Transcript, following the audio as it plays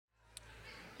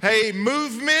Hey,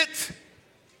 Movement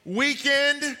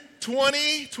Weekend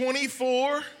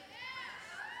 2024.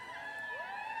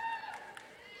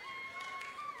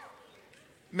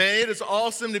 Man, it is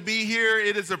awesome to be here.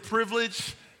 It is a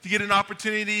privilege to get an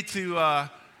opportunity to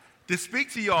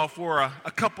speak to y'all for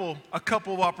a couple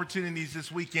of opportunities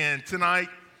this weekend, tonight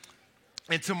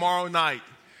and tomorrow night.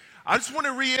 I just want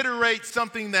to reiterate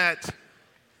something that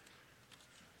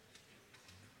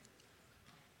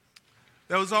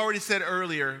was already said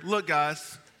earlier. Look,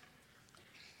 guys,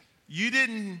 you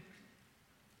didn't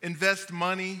invest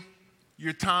money,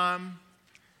 your time.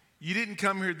 You didn't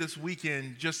come here this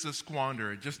weekend just to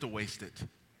squander it, just to waste it.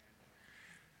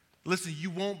 Listen, you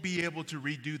won't be able to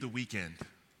redo the weekend.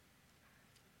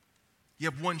 You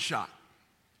have one shot.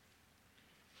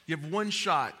 You have one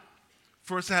shot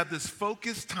for us to have this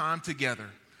focused time together,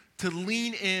 to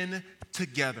lean in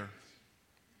together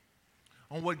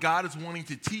on what God is wanting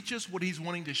to teach us, what He's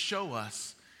wanting to show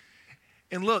us.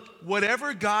 And look,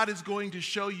 whatever God is going to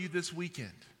show you this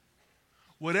weekend,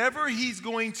 whatever He's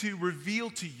going to reveal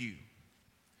to you,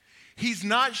 He's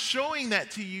not showing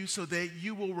that to you so that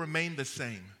you will remain the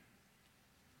same.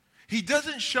 He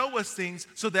doesn't show us things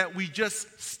so that we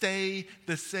just stay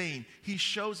the same. He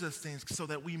shows us things so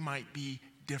that we might be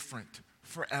different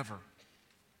forever.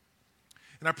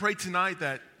 And I pray tonight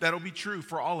that that'll be true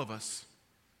for all of us.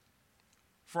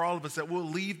 For all of us, that we'll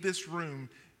leave this room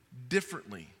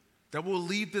differently, that we'll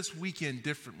leave this weekend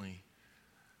differently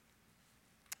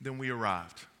than we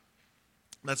arrived.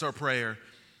 That's our prayer.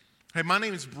 Hey, my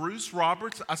name is Bruce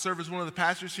Roberts. I serve as one of the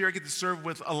pastors here. I get to serve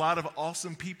with a lot of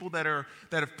awesome people that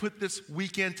have put this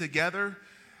weekend together,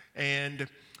 and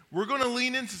we're going to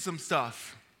lean into some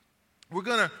stuff. We're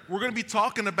going to be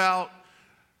talking about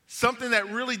something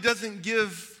that really doesn't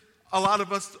give a lot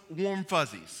of us warm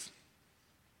fuzzies.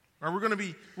 Right, we're going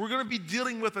to be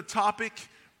dealing with a topic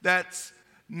that's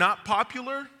not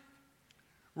popular.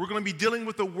 We're going to be dealing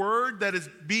with a word that is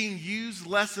being used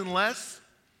less and less.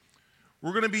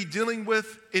 We're going to be dealing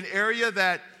with an area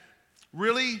that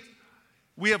really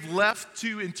we have left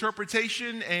to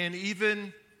interpretation and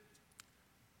even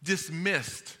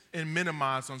dismissed and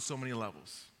minimized on so many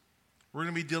levels. We're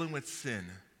going to be dealing with sin.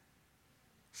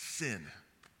 Sin.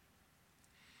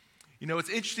 You know,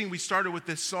 it's interesting, we started with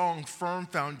this song, Firm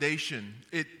Foundation.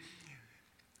 It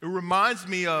reminds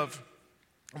me of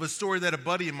a story that a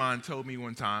buddy of mine told me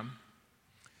one time.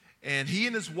 And he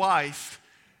and his wife,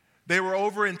 they were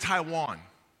over in Taiwan.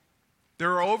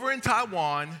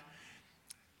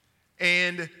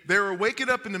 And they were waking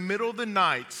up in the middle of the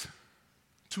night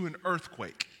to an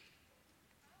earthquake.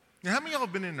 Now, how many of y'all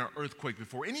have been in an earthquake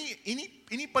before?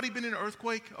 Anybody been in an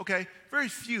earthquake? Okay, very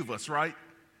few of us, right?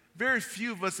 Very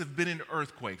few of us have been in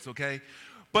earthquakes, okay?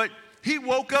 But he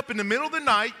woke up in the middle of the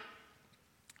night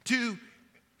to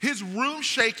his room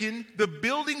shaking, the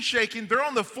building shaking. They're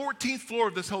on the 14th floor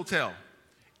of this hotel,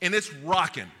 and it's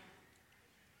rocking.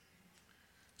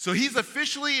 So he's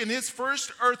officially in his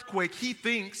first earthquake, he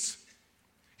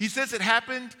says it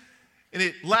happened, and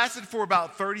it lasted for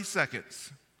about 30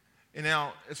 seconds. And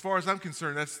now, as far as I'm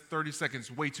concerned, that's 30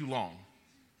 seconds way too long.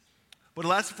 But it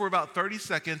lasted for about 30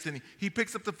 seconds, and he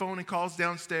picks up the phone and calls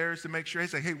downstairs to make sure.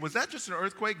 He's like, hey, was that just an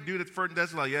earthquake? Dude at the front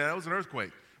desk is like, yeah, that was an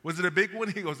earthquake. Was it a big one?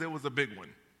 He goes, it was a big one.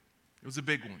 It was a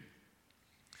big one.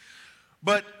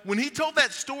 But when he told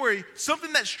that story,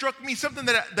 something that struck me, something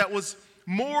that was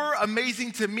more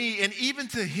amazing to me and even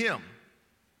to him,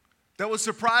 that was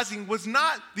surprising, was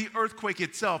not the earthquake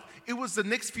itself. It was the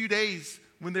next few days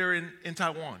when they were in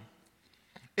Taiwan.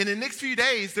 In the next few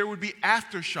days, there would be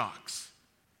aftershocks.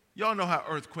 Y'all know how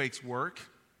earthquakes work.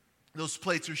 Those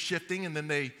plates are shifting, and then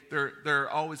they're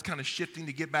always kind of shifting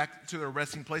to get back to their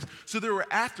resting place. So there were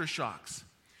aftershocks.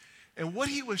 And what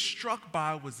he was struck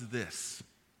by was this.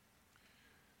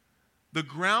 The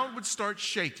ground would start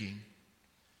shaking,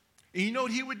 and you know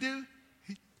what he would do?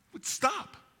 He would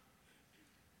stop.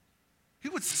 He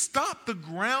would stop. The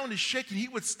ground is shaking. He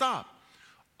would stop.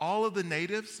 All of the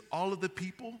natives, all of the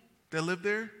people that lived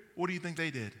there, what do you think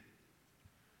they did?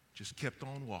 Just kept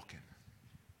on walking.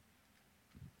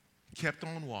 Kept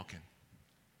on walking.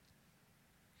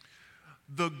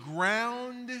 The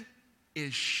ground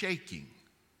is shaking,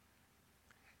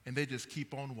 and they just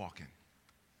keep on walking.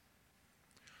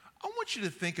 I want you to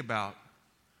think about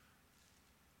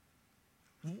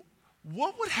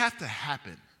what would have to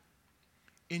happen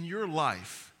in your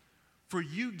life for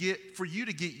you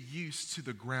to get used to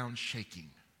the ground shaking.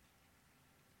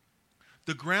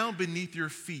 The ground beneath your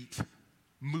feet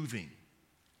moving.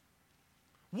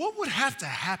 What would have to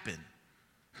happen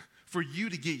for you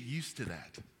to get used to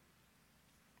that?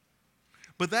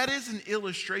 But that is an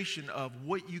illustration of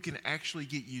what you can actually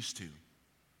get used to.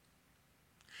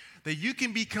 that you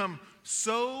can become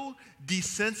so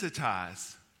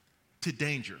desensitized to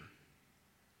danger,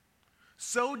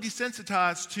 so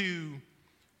desensitized to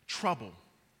trouble,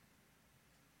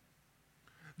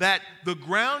 that the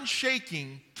ground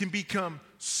shaking can become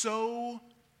so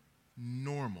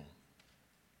normal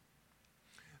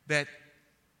that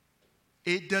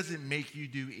it doesn't make you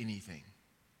do anything.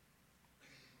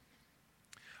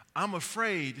 I'm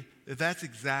afraid that that's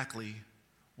exactly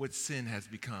what sin has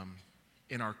become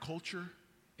in our culture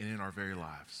and in our very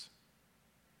lives.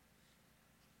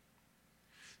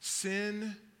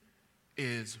 Sin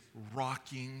is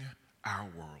rocking our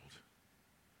world.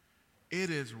 It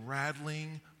is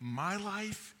rattling my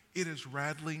life. It is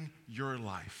rattling your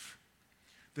life.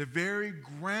 The very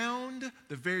ground,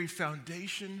 the very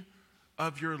foundation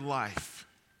of your life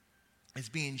is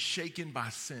being shaken by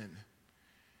sin.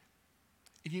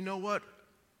 And you know what?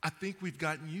 I think we've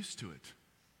gotten used to it.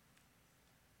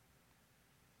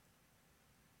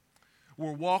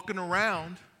 We're walking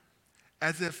around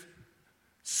as if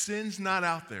sin's not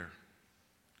out there.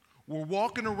 We're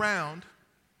walking around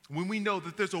when we know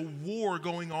that there's a war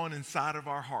going on inside of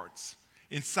our hearts,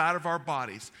 inside of our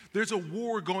bodies. There's a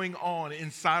war going on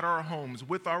inside our homes,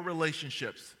 with our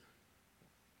relationships.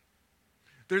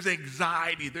 There's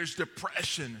anxiety, there's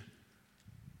depression,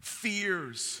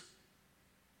 fears.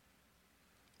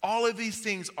 All of these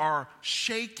things are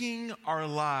shaking our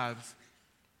lives,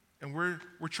 and we're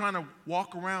trying to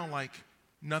walk around like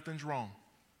nothing's wrong,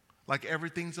 like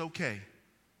everything's okay.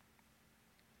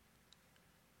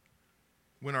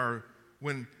 When our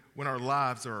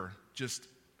lives are just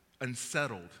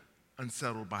unsettled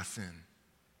by sin.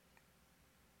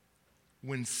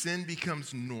 When sin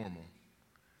becomes normal,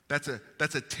 that's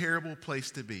a terrible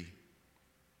place to be.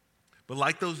 But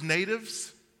like those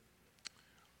natives,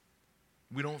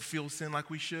 we don't feel sin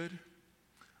like we should.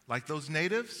 Like those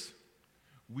natives,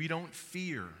 we don't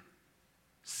fear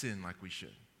sin like we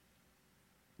should.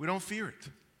 We don't fear it.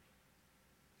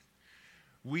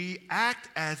 We act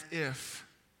as if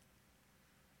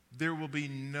there will be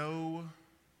no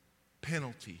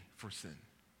penalty for sin.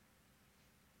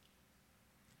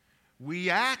 We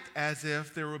act as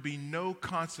if there will be no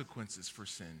consequences for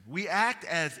sin. We act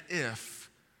as if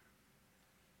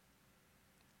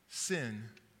sin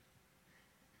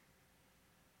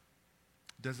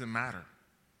doesn't matter.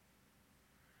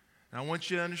 And I want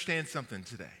you to understand something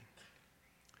today.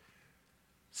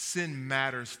 Sin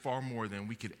matters far more than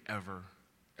we could ever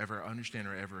understand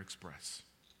or ever express.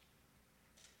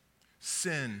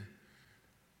 Sin,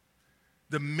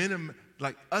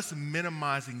 us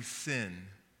minimizing sin,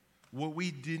 what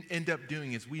we end up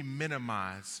doing is we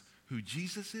minimize who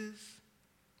Jesus is,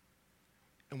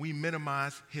 and we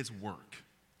minimize his work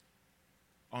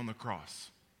on the cross.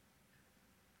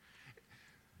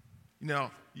 You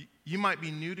know, you might be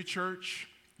new to church.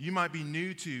 You might be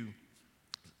new to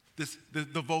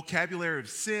the vocabulary of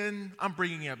sin. I'm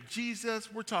bringing up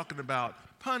Jesus. We're talking about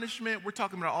punishment. We're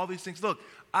talking about all these things. Look,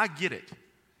 I get it.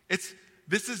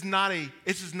 This is not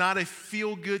a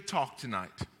feel-good talk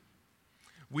tonight.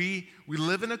 We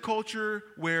live in a culture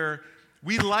where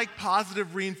we like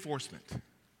positive reinforcement.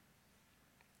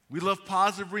 We love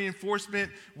positive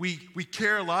reinforcement. We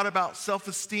care a lot about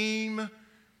self-esteem.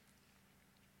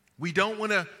 We don't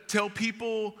want to tell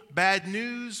people bad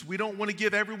news. We don't want to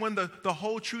give everyone the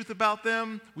whole truth about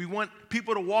them. We want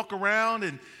people to walk around,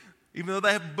 and even though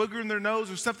they have a booger in their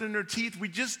nose or something in their teeth, we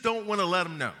just don't want to let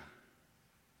them know.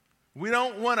 We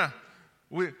don't want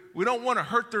to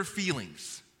hurt their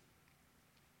feelings.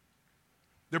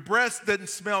 Their breath doesn't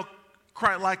smell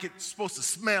quite like it's supposed to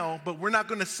smell, but we're not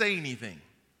going to say anything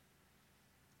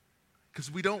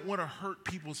because we don't want to hurt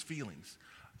people's feelings.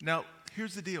 Now,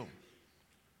 here's the deal.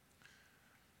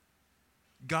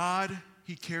 God,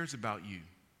 he cares about you.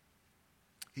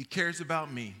 He cares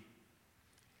about me.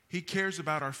 He cares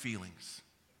about our feelings.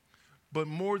 But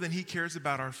more than he cares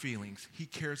about our feelings, he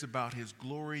cares about his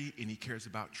glory and he cares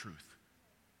about truth.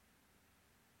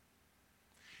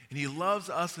 And he loves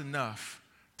us enough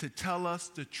to tell us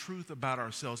the truth about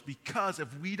ourselves, because if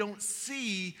we don't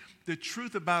see the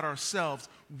truth about ourselves,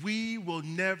 we will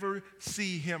never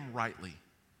see him rightly.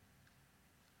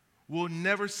 We'll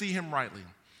never see him rightly.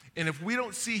 And if we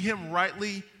don't see him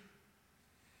rightly,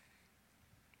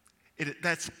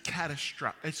 that's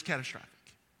catastrophic. It's catastrophic.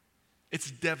 It's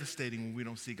devastating when we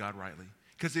don't see God rightly,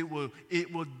 because it will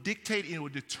dictate and it will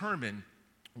determine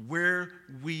where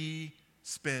we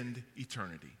spend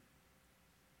eternity.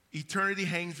 Eternity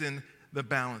hangs in the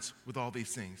balance with all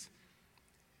these things.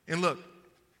 And look,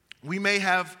 we may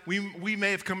have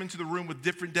come into the room with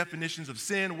different definitions of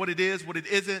sin, what it is, what it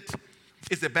isn't.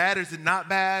 Is it bad or is it not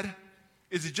bad?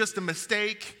 Is it just a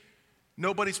mistake?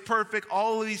 nobody's perfect,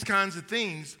 all of these kinds of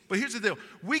things. But here's the deal.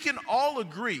 We can all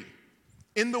agree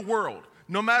in the world,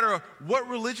 no matter what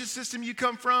religious system you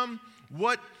come from,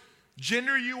 what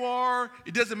gender you are,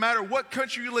 it doesn't matter what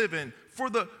country you live in.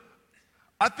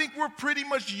 I think we're pretty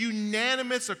much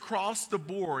unanimous across the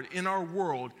board in our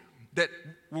world that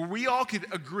where we all could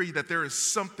agree that there is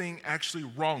something actually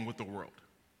wrong with the world.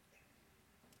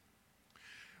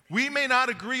 We may not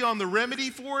agree on the remedy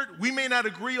for it. We may not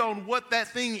agree on what that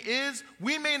thing is.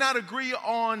 We may not agree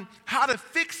on how to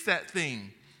fix that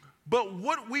thing. But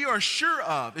what we are sure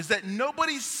of is that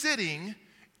nobody's sitting,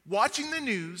 watching the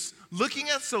news, looking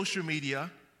at social media,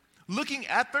 looking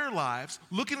at their lives,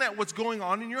 looking at what's going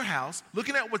on in your house,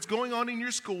 looking at what's going on in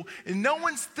your school, and no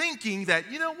one's thinking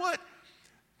that, you know what,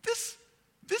 this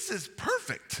is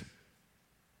perfect.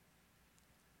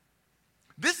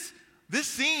 This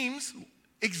seems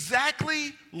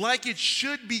exactly like it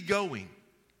should be going.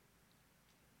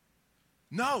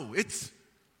 No,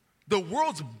 the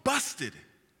world's busted.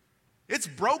 It's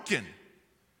broken.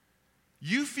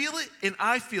 You feel it and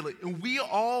I feel it, and we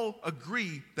all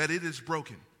agree that it is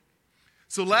broken.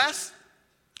 So last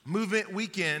movement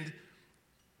weekend,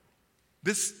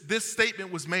 this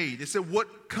statement was made. It said,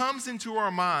 what comes into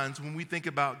our minds when we think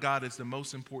about God is the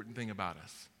most important thing about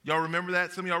us. Y'all remember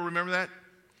that? Some of y'all remember that?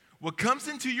 What comes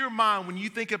into your mind when you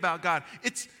think about God,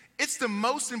 it's the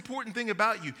most important thing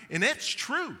about you. And that's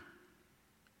true.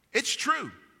 It's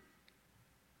true.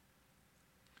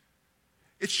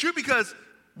 It's true because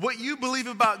what you believe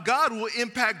about God will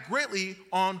impact greatly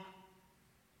on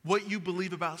what you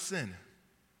believe about sin.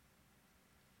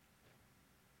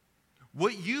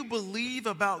 What you believe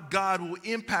about God will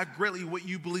impact greatly what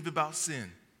you believe about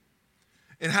sin.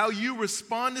 And how you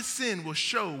respond to sin will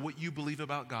show what you believe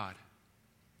about God.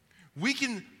 We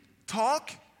can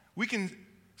talk, we can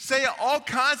say all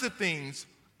kinds of things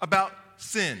about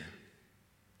sin,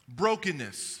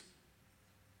 brokenness.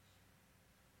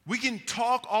 We can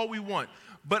talk all we want,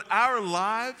 but our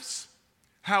lives,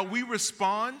 how we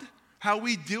respond, how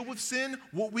we deal with sin,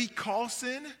 what we call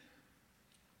sin,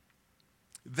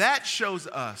 that shows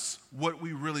us what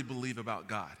we really believe about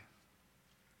God.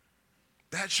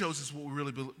 That shows us what we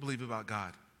really believe about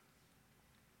God.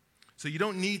 So you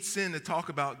don't need sin to talk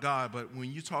about God, but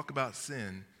when you talk about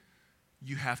sin,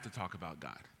 you have to talk about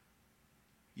God.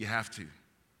 You have to.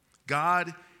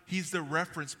 God, He's the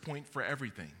reference point for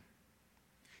everything.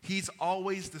 He's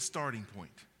always the starting point.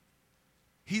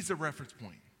 He's the reference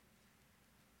point.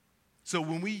 So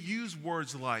when we use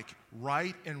words like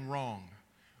right and wrong,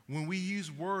 when we use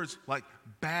words like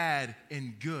bad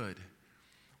and good,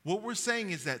 what we're saying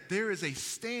is that there is a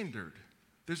standard.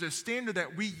 There's a standard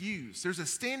that we use. There's a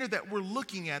standard that we're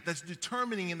looking at that's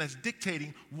determining and that's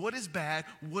dictating what is bad,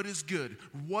 what is good,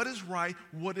 what is right,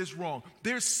 what is wrong.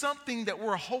 There's something that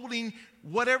we're holding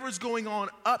whatever's going on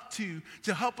up to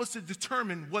help us to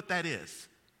determine what that is.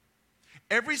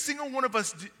 Every single one of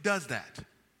us does that.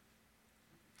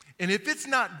 And if it's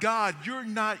not God, you're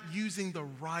not using the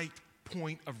right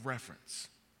point of reference.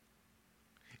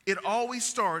 It always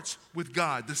starts with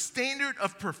God. The standard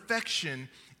of perfection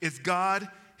is God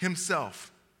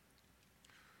Himself.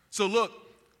 So look,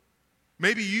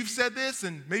 maybe you've said this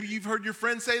and maybe you've heard your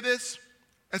friends say this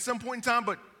at some point in time,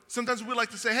 but sometimes we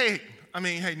like to say,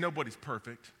 hey, nobody's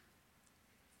perfect.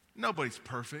 Nobody's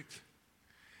perfect.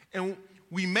 And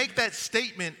we make that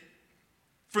statement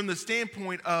from the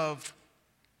standpoint of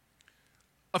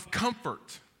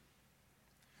comfort.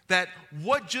 That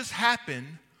what just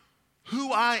happened,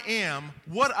 who I am,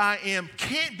 what I am,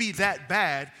 can't be that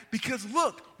bad because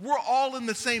look, we're all in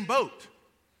the same boat.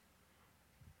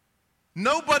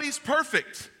 Nobody's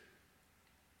perfect.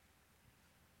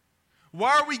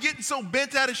 Why are we getting so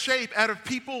bent out of shape out of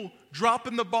people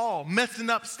dropping the ball, messing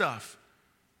up stuff?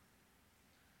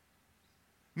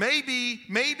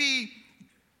 Maybe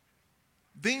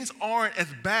things aren't as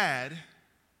bad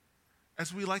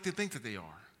as we like to think that they are.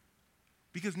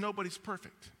 Because nobody's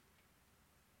perfect.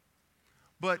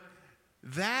 But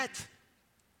that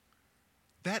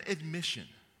admission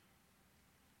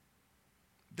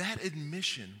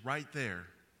right there,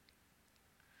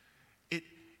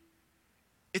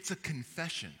 it's a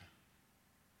confession.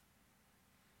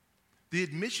 The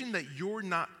admission that you're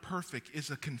not perfect is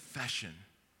a confession.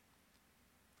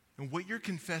 And what you're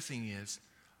confessing is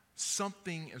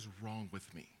something is wrong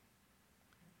with me.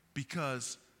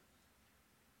 Because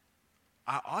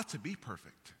I ought to be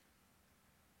perfect.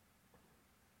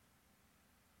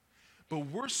 But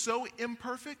we're so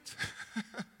imperfect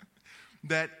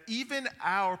that even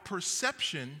our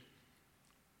perception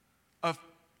of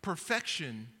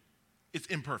perfection is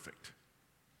imperfect.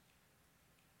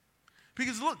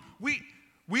 Because look, we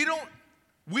don't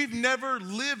we've never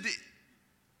lived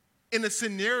in a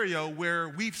scenario where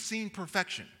we've seen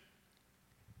perfection.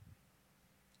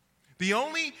 The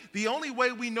only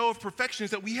way we know of perfection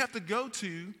is that we have to go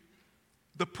to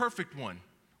the perfect one.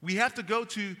 We have to go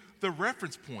to the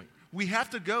reference point. We have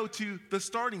to go to the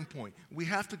starting point. We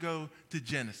have to go to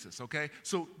Genesis, okay?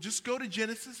 So just go to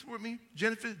Genesis with me,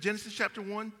 Genesis chapter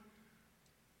 1.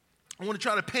 I want to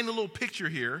try to paint a little picture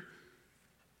here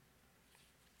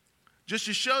just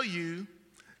to show you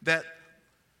that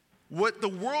what the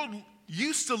world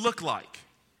used to look like.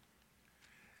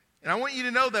 And I want you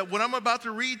to know that what I'm about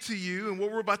to read to you and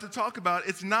what we're about to talk about,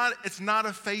 it's not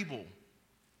a fable.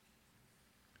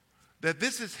 That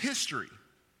this is history.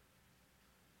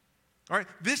 All right?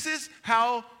 This is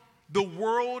how the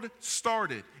world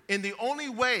started. And the only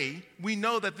way we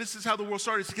know that this is how the world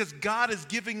started is because God is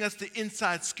giving us the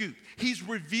inside scoop. He's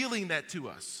revealing that to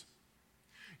us.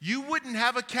 You wouldn't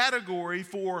have a category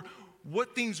for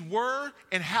what things were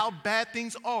and how bad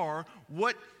things are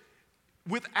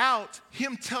without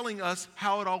him telling us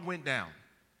how it all went down.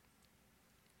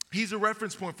 He's a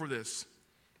reference point for this.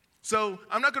 So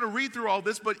I'm not going to read through all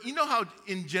this, but you know how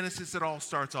in Genesis it all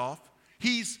starts off?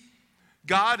 He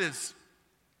begins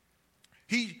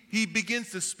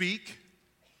to speak,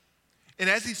 and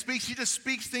as he speaks, he just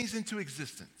speaks things into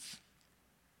existence.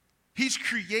 He's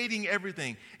creating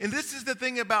everything. And this is the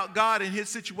thing about God and his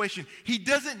situation. He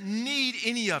doesn't need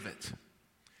any of it.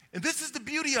 And this is the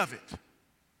beauty of it.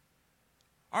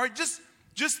 All right,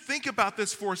 just think about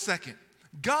this for a second.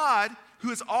 God, who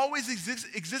has always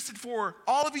existed for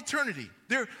all of eternity,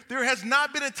 there has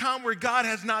not been a time where God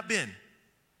has not been.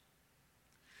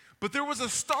 But there was a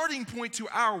starting point to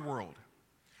our world.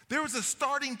 There was a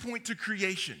starting point to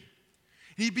creation.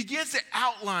 And he begins to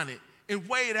outline it and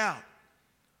weigh it out.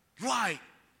 Light,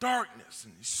 darkness,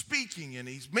 and he's speaking, and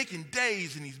he's making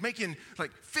days, and he's making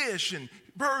like fish and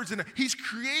birds, and he's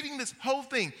creating this whole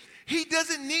thing. He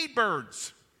doesn't need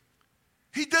birds.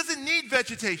 He doesn't need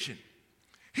vegetation.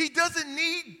 He doesn't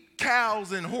need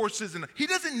cows and horses, and he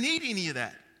doesn't need any of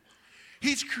that.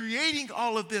 He's creating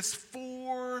all of this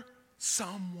for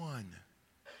someone.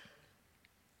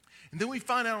 And then we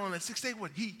find out on the sixth day what?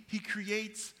 He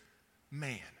creates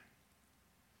man.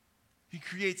 He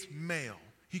creates male.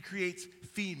 He creates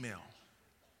female.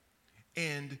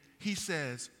 And he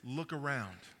says, look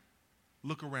around.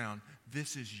 Look around.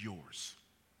 This is yours.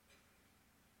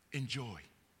 Enjoy.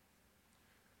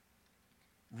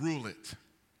 Rule it.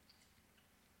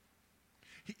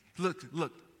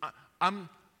 Look,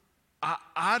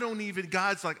 I don't even,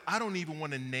 God's like, I don't even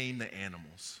want to name the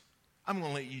animals. I'm going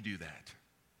to let you do that.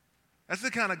 That's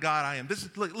the kind of God I am.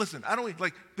 Listen,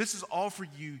 this is all for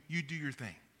you. You do your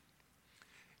thing.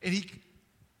 And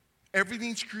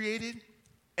everything's created.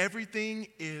 Everything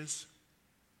is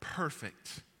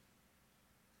perfect.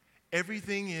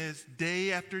 Everything is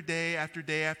day after day after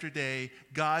day after day.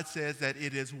 God says that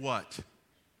it is what?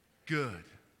 Good.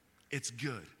 It's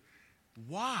good.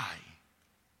 Why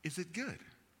is it good?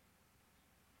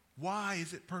 Why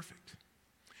is it perfect?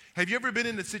 Have you ever been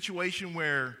in a situation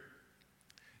where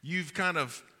you've kind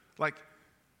of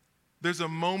there's a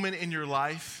moment in your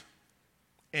life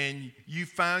and you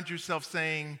found yourself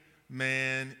saying,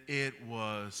 man, it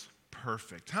was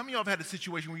perfect. How many of y'all have had a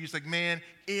situation where you're just like, man,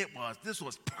 this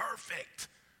was perfect,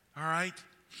 all right?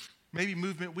 Maybe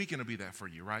Movement Weekend will be that for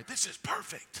you, right? This is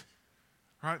perfect,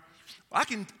 all right? I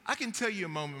can tell you a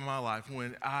moment in my life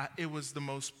when it was the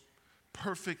most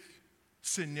perfect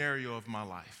scenario of my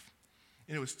life.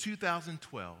 And it was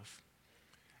 2012.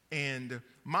 And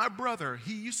my brother,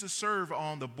 he used to serve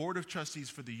on the board of trustees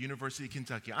for the University of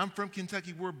Kentucky. I'm from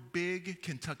Kentucky. We're big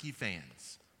Kentucky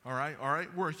fans. All right?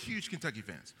 We're huge Kentucky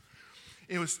fans.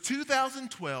 It was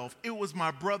 2012. It was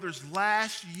my brother's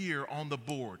last year on the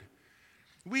board.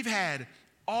 We've had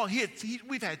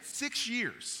 6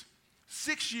 years.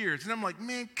 6 years. And I'm like,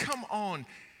 man, come on.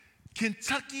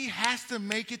 Kentucky has to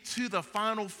make it to the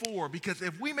Final Four, because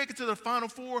if we make it to the Final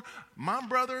Four, my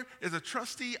brother is a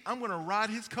trustee. I'm going to ride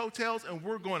his coattails, and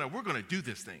we're going to do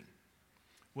this thing.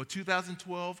 Well,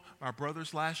 2012, my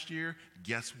brother's last year,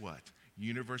 guess what?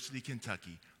 University of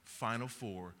Kentucky, Final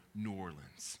Four, New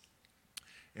Orleans.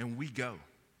 And we go.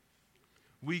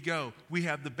 We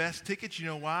have the best tickets. You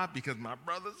know why? Because my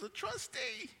brother's a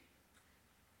trustee.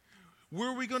 Where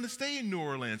are we going to stay in New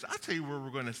Orleans? I'll tell you where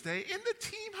we're going to stay. In the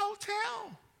team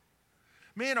hotel.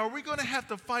 Man, are we going to have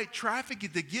to fight traffic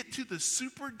to get to the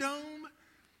Superdome?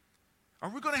 Are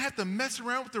we going to have to mess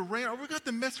around with the rain? Are we going to have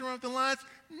to mess around with the lines?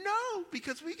 No,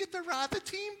 because we get to ride the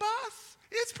team bus.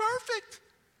 It's perfect.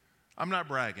 I'm not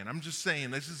bragging. I'm just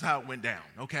saying this is how it went down,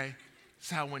 okay? This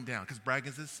is how it went down, because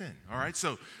bragging's a sin, all right?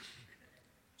 So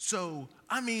So,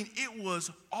 I mean, it was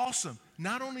awesome.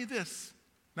 Not only this,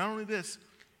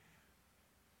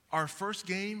 our first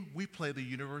game, we played the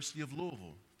University of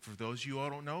Louisville. For those of you who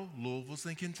don't know, Louisville's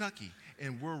in Kentucky,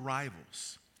 and we're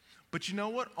rivals. But you know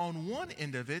what? On one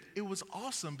end of it, it was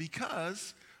awesome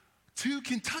because 2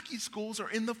 Kentucky schools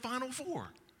are in the Final Four,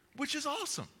 which is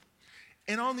awesome.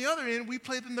 And on the other end, we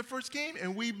played them the first game,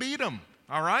 and we beat them,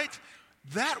 all right?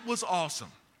 That was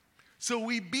awesome. So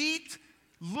we beat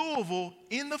Louisville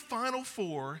in the Final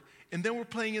Four, and then we're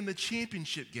playing in the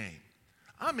championship game.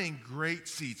 I'm in great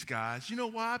seats, guys. You know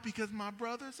why? Because my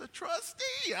brother's a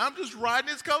trustee. I'm just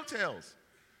riding his coattails.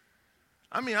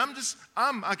 I mean,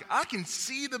 I can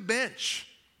see the bench.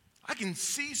 I can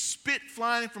see spit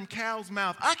flying from Cal's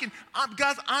mouth.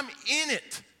 Guys, I'm in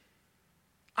it.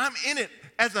 I'm in it.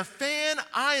 As a fan,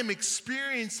 I am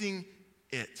experiencing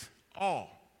it all.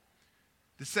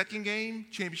 The second game,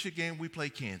 championship game, we play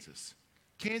Kansas.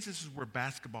 Kansas is where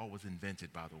basketball was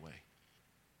invented, by the way.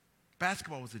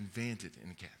 Basketball was invented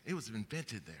in Kansas. It was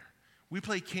invented there. We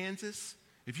play Kansas.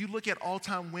 If you look at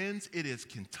all-time wins, it is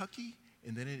Kentucky,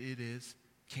 and then it is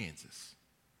Kansas.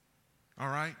 All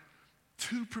right?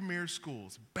 2 premier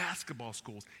schools, basketball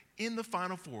schools, in the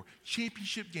Final Four,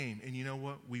 championship game, and you know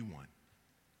what? We won.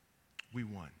 We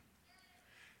won.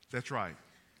 That's right.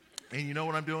 And you know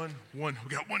what I'm doing? We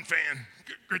got 1 fan.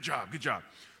 Good job, good job.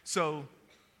 So,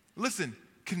 listen,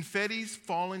 confetti's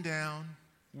falling down.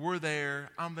 We're there.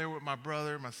 I'm there with my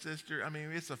brother, my sister. I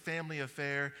mean, it's a family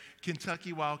affair.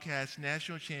 Kentucky Wildcats,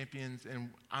 national champions, and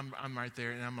I'm right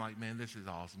there, and I'm like, man, this is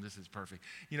awesome. This is perfect.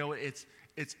 You know, it's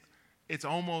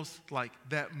almost like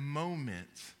that moment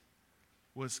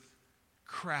was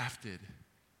crafted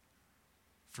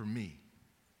for me.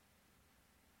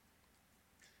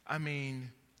 I mean,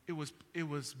 it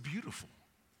was beautiful.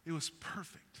 It was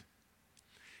perfect.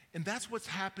 And that's what's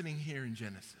happening here in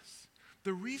Genesis.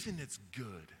 The reason it's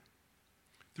good,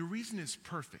 the reason it's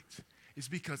perfect, is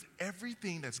because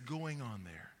everything that's going on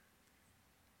there,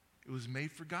 it was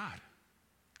made for God.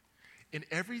 And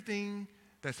everything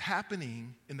that's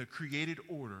happening in the created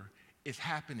order is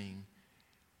happening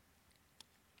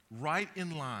right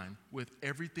in line with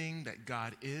everything that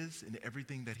God is and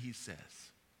everything that he says.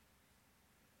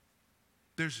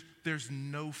 There's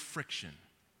no friction.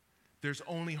 There's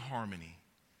only harmony.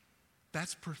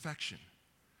 That's perfection.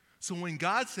 So when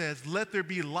God says, let there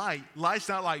be light, light's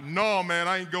not like, no, man,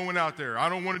 I ain't going out there. I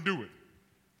don't want to do it.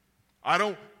 I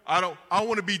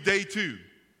want to be day 2,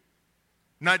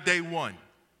 not day 1.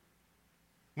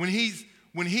 When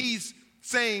he's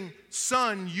saying,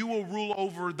 sun, you will rule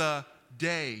over the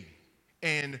day,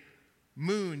 and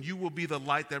moon, you will be the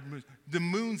light that moves. The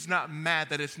moon's not mad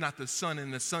that it's not the sun,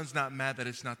 and the sun's not mad that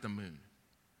it's not the moon.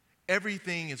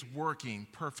 Everything is working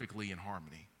perfectly in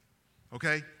harmony.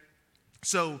 Okay?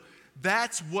 So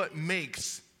that's what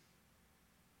makes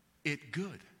it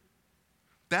good.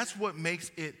 That's what makes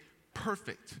it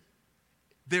perfect.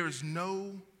 There's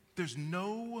no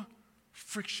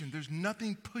friction. There's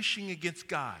nothing pushing against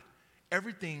God.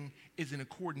 Everything is in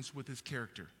accordance with his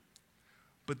character.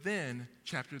 But then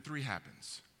chapter 3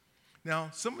 happens. Now,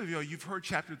 some of you, you've heard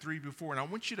chapter 3 before, and I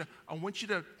want you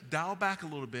to dial back a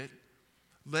little bit.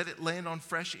 Let it land on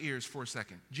fresh ears for a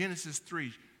second. Genesis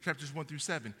 3, chapters 1 through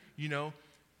 7. You know,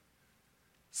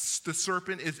 the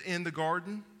serpent is in the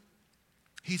garden.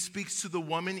 He speaks to the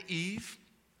woman Eve,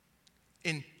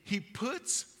 and he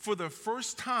puts for the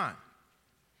first time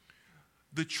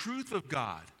the truth of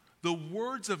God, the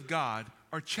words of God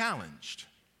are challenged.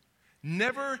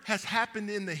 Never has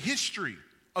happened in the history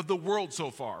of the world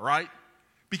so far, right?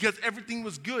 Because everything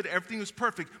was good, everything was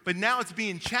perfect, but now it's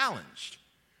being challenged.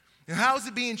 And how is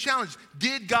it being challenged?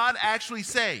 Did God actually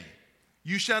say,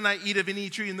 you shall not eat of any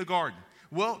tree in the garden?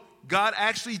 Well, God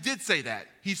actually did say that.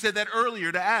 He said that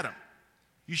earlier to Adam.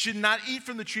 You should not eat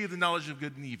from the tree of the knowledge of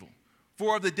good and evil.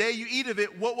 For of the day you eat of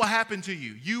it, what will happen to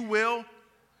you? You will.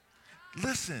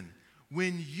 Listen,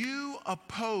 when you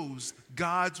oppose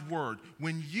God's word,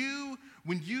 when you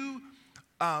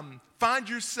find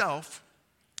yourself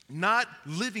not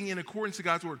living in accordance to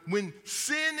God's word, when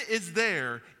sin is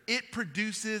there, it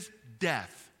produces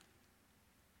death.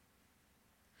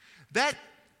 That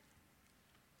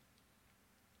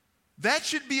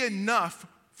should be enough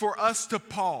for us to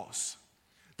pause.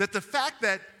 That the fact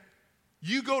that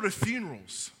you go to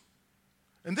funerals,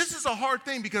 and this is a hard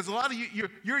thing because a lot of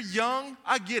you're young,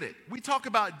 I get it. We talk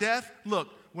about death. Look,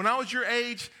 when I was your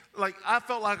age, I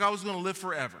felt like I was going to live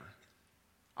forever.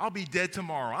 I'll be dead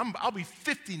tomorrow. I'll be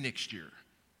 50 next year.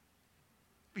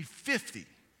 I'll be 50.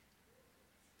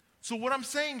 So what I'm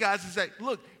saying, guys, is that,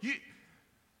 look,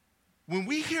 when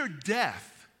we hear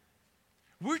death,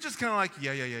 we're just kind of like,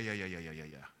 yeah. Yeah.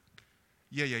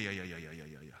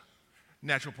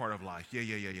 Natural part of life. Yeah.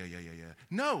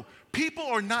 No, people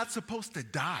are not supposed to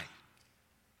die.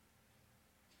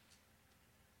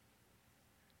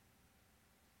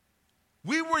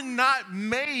 We were not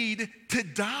made to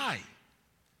die.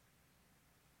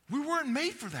 We weren't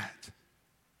made for that.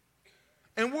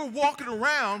 And we're walking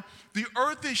around, the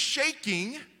earth is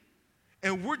shaking,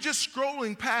 and we're just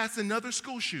scrolling past another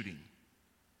school shooting.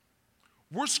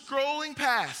 We're scrolling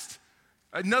past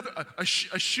a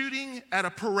shooting at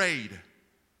a parade.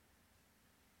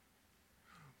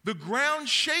 The ground's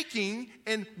shaking,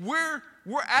 and we're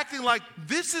acting like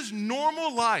this is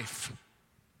normal life.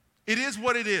 It is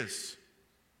what it is.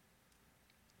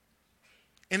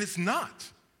 And it's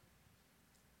not.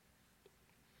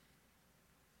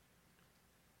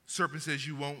 Serpent says,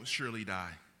 you won't surely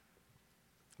die.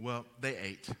 Well, they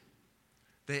ate.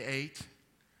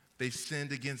 They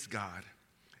sinned against God.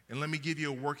 And let me give you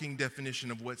a working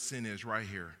definition of what sin is right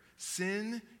here.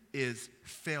 Sin is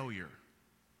failure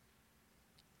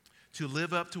to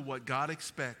live up to what God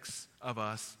expects of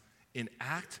us in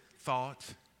act, thought,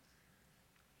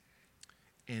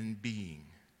 and being.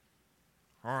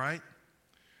 All right?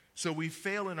 So we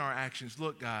fail in our actions.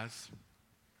 Look, guys,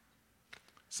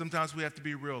 sometimes we have to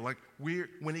be real. Like,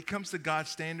 when it comes to God's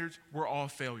standards, we're all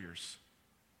failures.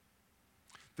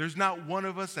 There's not one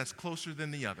of us that's closer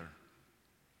than the other.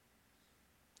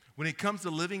 When it comes to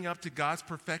living up to God's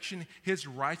perfection, his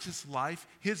righteous life,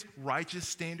 his righteous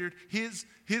standard, his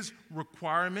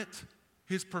requirement,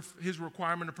 his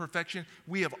requirement of perfection,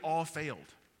 we have all failed.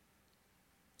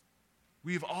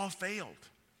 We have all failed.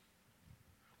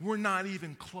 We're not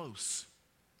even close.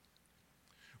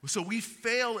 So we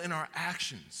fail in our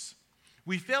actions.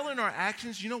 We fail in our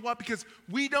actions, you know what? Because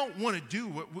we don't want to do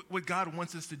what God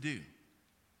wants us to do.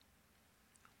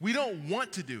 We don't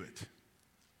want to do it.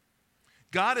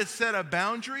 God has set a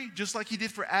boundary, just like he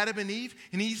did for Adam and Eve,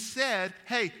 and he said,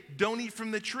 hey, don't eat from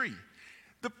the tree.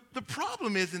 The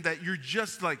problem isn't that you're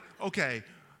just like, okay,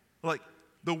 like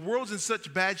the world's in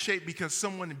such bad shape because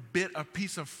someone bit a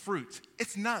piece of fruit.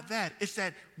 It's not that. It's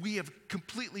that we have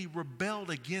completely rebelled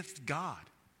against God.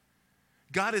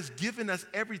 God has given us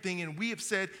everything, and we have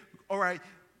said, all right,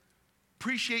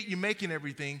 appreciate you making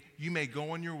everything. You may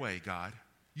go on your way, God.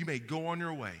 You may go on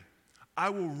your way. I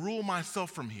will rule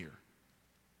myself from here.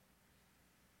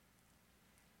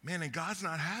 Man, and God's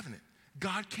not having it.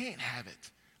 God can't have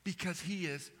it because he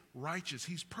is righteous.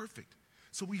 He's perfect.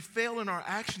 So we fail in our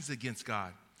actions against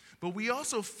God. But we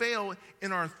also fail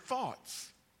in our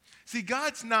thoughts. See,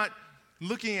 God's not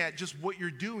looking at just what you're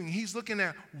doing. He's looking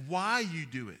at why you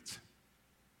do it.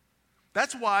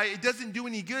 That's why it doesn't do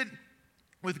any good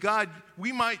with God.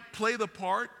 We might play the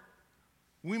part.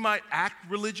 We might act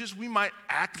religious. We might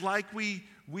act like we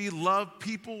love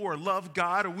people or love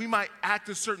God, or we might act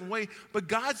a certain way. But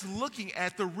God's looking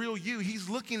at the real you. He's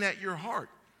looking at your heart.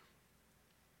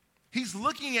 He's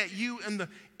looking at you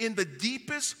in the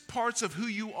deepest parts of who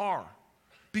you are,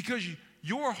 because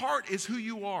your heart is who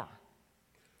you are.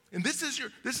 And this is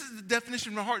the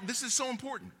definition of the heart. And this is so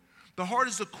important. The heart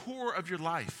is the core of your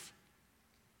life.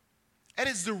 And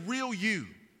it's the real you.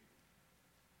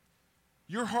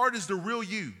 Your heart is the real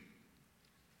you.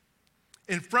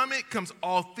 And from it comes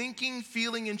all thinking,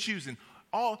 feeling, and choosing.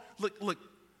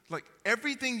 Like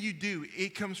everything you do,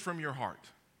 it comes from your heart.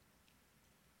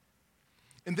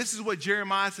 And this is what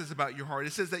Jeremiah says about your heart.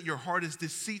 It says that your heart is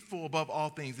deceitful above all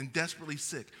things and desperately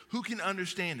sick. Who can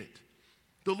understand it?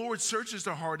 The Lord searches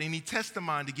the heart, and he tests the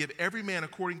mind to give every man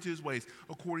according to his ways,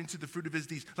 according to the fruit of his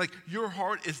deeds. Like, your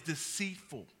heart is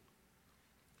deceitful.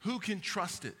 Who can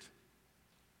trust it?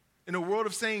 In a world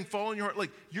of saying, follow in your heart,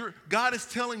 like God is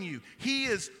telling you, he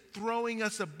is throwing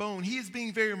us a bone. He is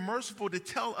being very merciful to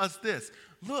tell us this.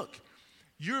 Look,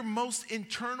 your most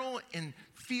internal and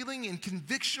feeling and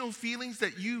convictional feelings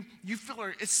that you feel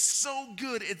are, it's so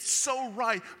good, it's so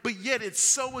right, but yet it's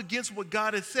so against what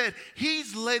God has said.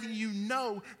 He's letting you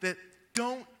know that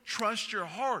don't trust your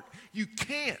heart. You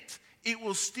can't. It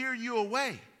will steer you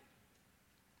away.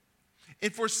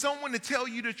 And for someone to tell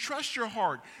you to trust your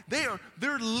heart, they're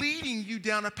leading you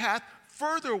down a path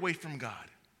further away from God.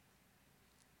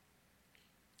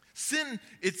 Sin,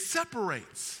 it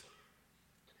separates.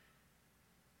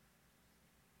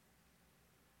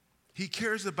 He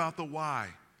cares about the why.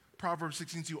 Proverbs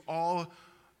 16:2, all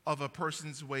of a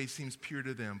person's way seems pure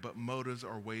to them, but motives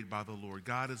are weighed by the Lord.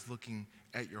 God is looking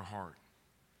at your heart.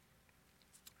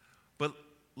 But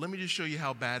let me just show you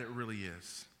how bad it really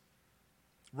is.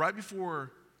 Right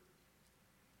before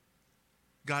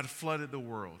God flooded the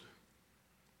world,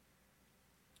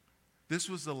 this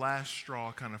was the last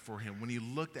straw kind of for him when he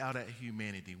looked out at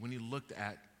humanity, when he looked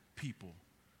at people.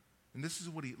 And this is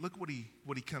what he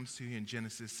comes to here in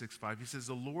Genesis 6:5. He says,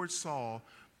 the Lord saw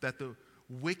that the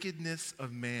wickedness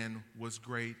of man was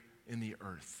great in the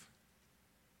earth.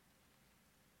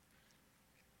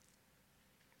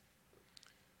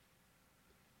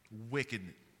 Wicked.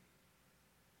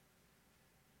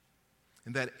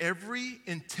 And that every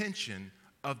intention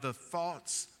of the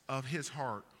thoughts of his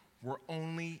heart were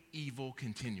only evil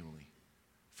continually.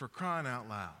 For crying out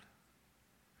loud.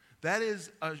 That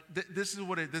is, this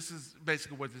is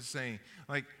basically what this is saying.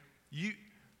 Like,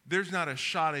 there's not a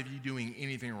shot of you doing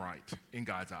anything right in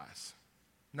God's eyes.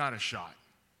 Not a shot.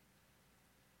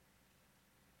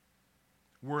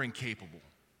 We're incapable.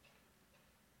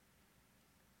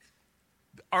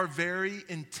 Our very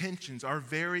intentions, our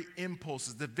very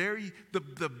impulses, the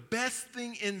best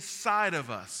thing inside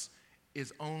of us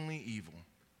is only evil.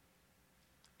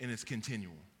 And it's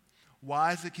continual.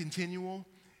 Why is it continual?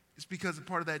 It's because a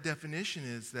part of that definition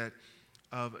is that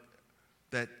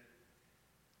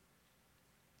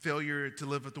failure to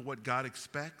live up to what God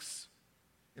expects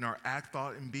in our act,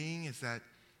 thought, and being is that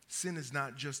sin is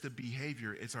not just a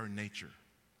behavior, it's our nature.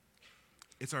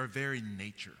 It's our very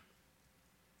nature.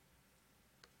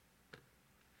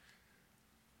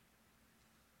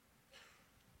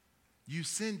 You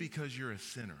sin because you're a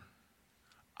sinner.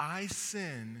 I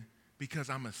sin because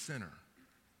I'm a sinner.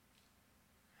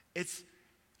 It's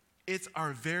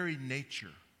our very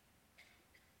nature.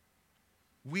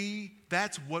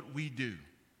 That's what we do.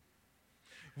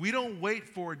 We don't wait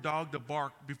for a dog to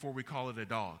bark before we call it a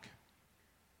dog.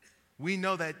 We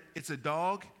know that it's a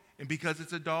dog, and because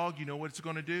it's a dog, you know what it's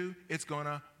going to do? It's going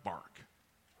to bark.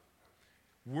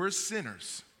 We're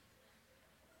sinners.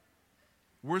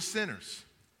 We're sinners.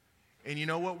 And you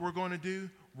know what we're going to do?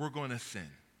 We're going to sin.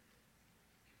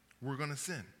 We're going to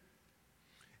sin.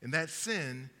 And that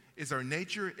sin is our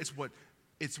nature. It's what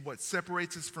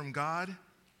separates us from God.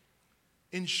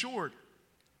 In short,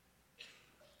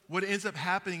 what ends up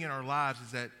happening in our lives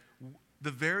is that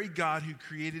the very God who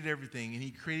created everything, and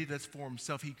he created us for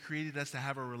himself, he created us to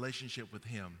have a relationship with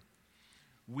him.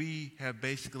 We have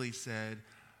basically said,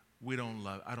 I don't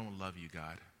love you,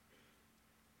 God.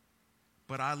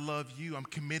 But I love you. I'm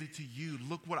committed to you.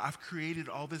 Look what I've created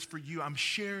all this for you. I'm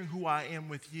sharing who I am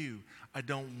with you. I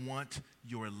don't want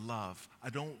your love. I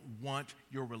don't want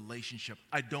your relationship.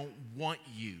 I don't want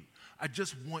you. I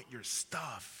just want your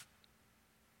stuff.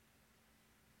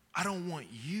 I don't want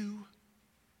you.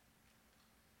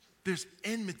 There's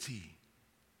enmity.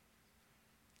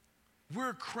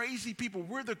 We're crazy people.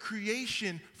 We're the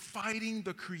creation fighting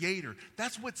the creator.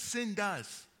 That's what sin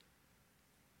does.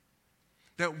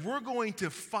 That we're going to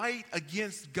fight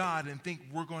against God and think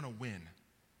we're going to win.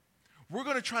 We're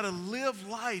going to try to live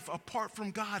life apart from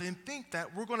God and think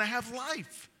that we're going to have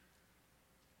life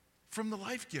from the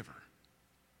life giver.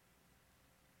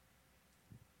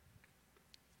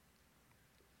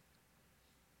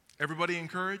 Everybody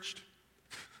encouraged?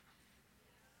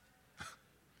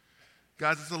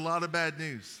 Guys, it's a lot of bad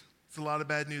news. It's a lot of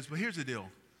bad news. But here's the deal.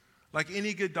 Like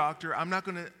any good doctor, I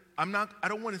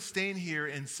don't want to stand here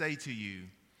and say to you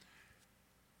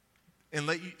and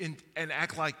let you and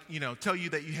act like, tell you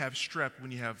that you have strep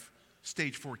when you have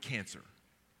stage 4 cancer.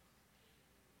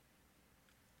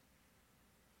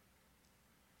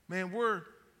 Man, we're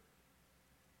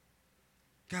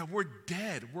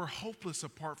dead. We're hopeless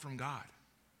apart from God.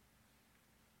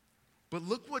 But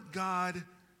look what God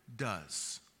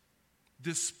does,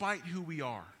 despite who we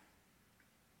are.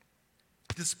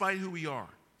 Despite who we are.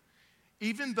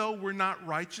 Even though we're not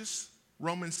righteous,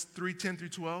 Romans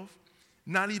 3:10-12,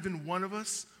 not even one of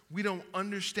us, we don't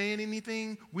understand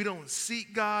anything, we don't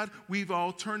seek God, we've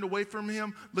all turned away from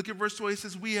him. Look at verse 12, it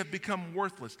says, we have become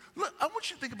worthless. Look, I want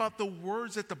you to think about the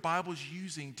words that the Bible is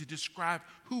using to describe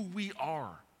who we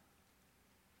are.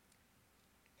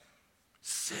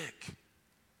 Sick,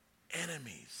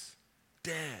 enemies,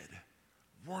 dead,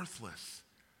 worthless.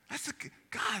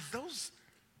 Guys, those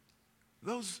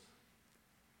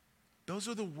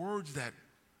are the words that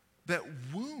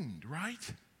wound,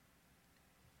 right?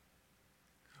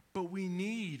 But we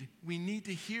need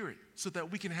to hear it so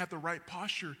that we can have the right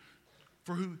posture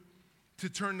to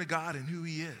turn to God and who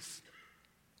he is.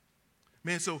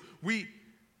 Man, so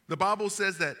the Bible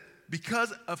says that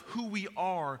because of who we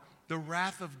are, the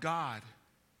wrath of God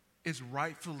is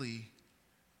rightfully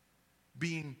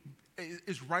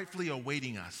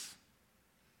awaiting us.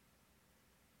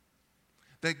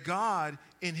 That God,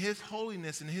 in his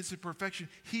holiness and his perfection,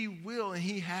 he will and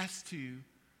he has to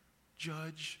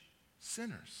judge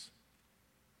sinners.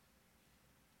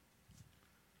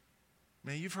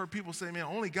 Man, you've heard people say, man,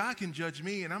 only God can judge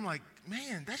me. And I'm like,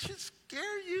 man, that should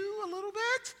scare you a little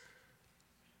bit.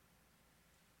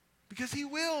 Because he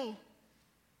will.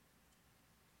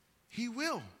 He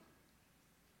will.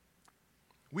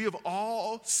 We have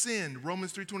all sinned.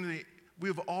 Romans 3:28. We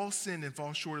have all sinned and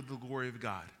fall short of the glory of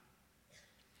God.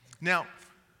 Now,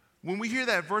 when we hear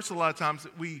that verse a lot of times,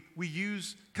 we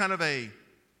use kind of a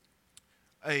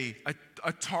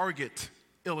target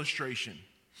illustration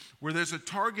where there's a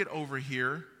target over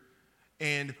here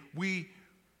and we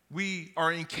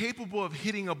are incapable of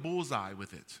hitting a bullseye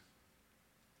with it.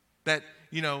 That,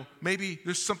 maybe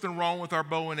there's something wrong with our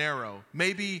bow and arrow.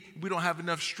 Maybe we don't have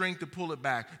enough strength to pull it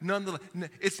back. Nonetheless,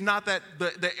 it's not that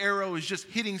the arrow is just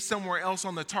hitting somewhere else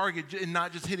on the target and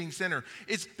not just hitting center.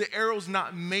 It's the arrow's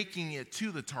not making it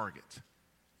to the target.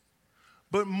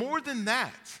 But more than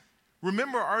that,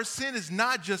 remember, our sin is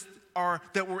not just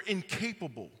that we're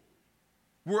incapable.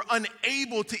 We're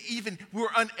unable to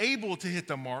hit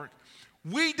the mark.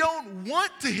 We don't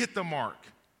want to hit the mark.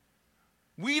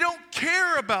 We don't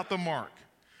care about the mark.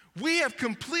 We have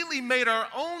completely made our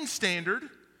own standard,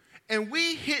 and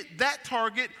we hit that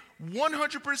target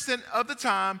 100% of the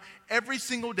time, every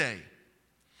single day.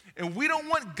 And we don't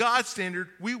want God's standard.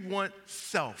 We want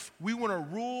self. We want to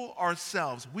rule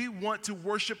ourselves. We want to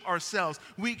worship ourselves.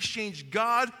 We exchange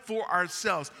God for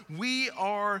ourselves. We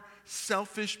are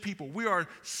selfish people. We are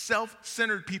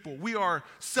self-centered people. We are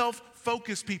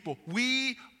self-focused people.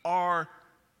 We are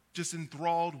just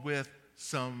enthralled with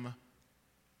some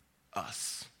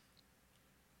us.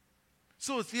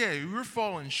 So we're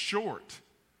falling short.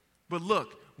 But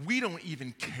look, we don't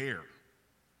even care.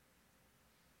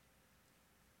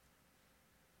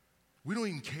 We don't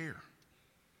even care.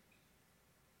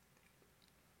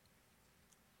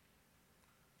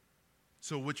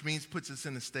 So which means puts us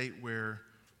in a state where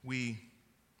we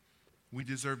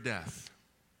deserve death.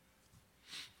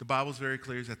 The Bible's very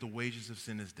clear that the wages of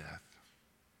sin is death.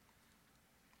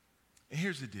 And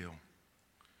here's the deal.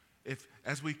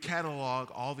 As we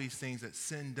catalog all these things that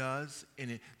sin does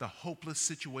and the hopeless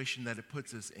situation that it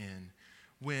puts us in,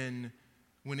 when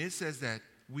it says that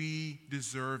we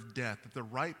deserve death, that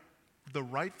the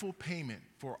rightful payment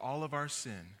for all of our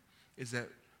sin is that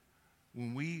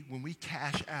when we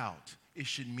cash out, it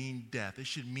should mean death. It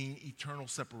should mean eternal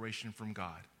separation from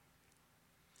God.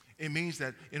 It means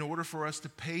that in order for us to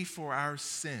pay for our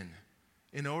sin,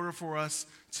 in order for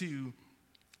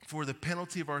the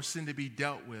penalty of our sin to be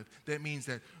dealt with, that means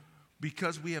that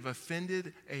because we have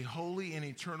offended a holy and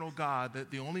eternal God, that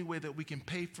the only way that we can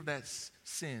pay for that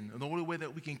sin, and the only way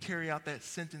that we can carry out that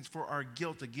sentence for our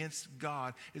guilt against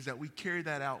God, is that we carry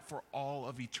that out for all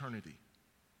of eternity.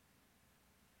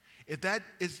 If that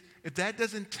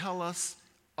doesn't tell us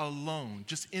alone,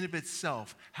 just in of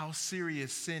itself, how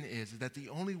serious sin is that the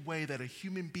only way that a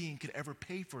human being could ever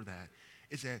pay for that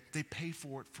is that they pay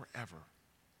for it forever.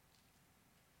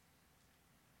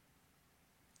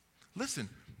 Listen,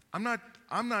 I'm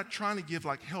not trying to give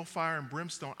like hellfire and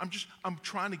brimstone. I'm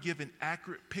trying to give an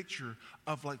accurate picture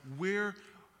of like where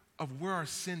our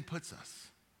sin puts us.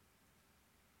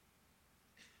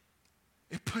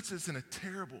 It puts us in a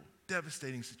terrible,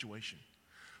 devastating situation.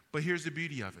 But here's the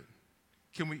beauty of it.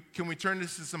 Can we turn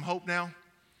this to some hope now?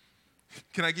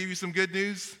 Can I give you some good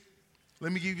news?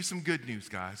 Let me give you some good news,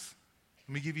 guys.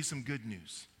 Let me give you some good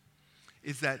news.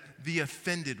 Is that the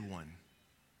offended one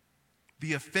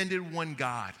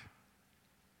God,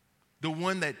 the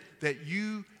one that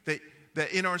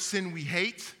in our sin we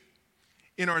hate,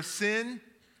 in our sin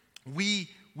we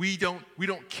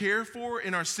don't care for,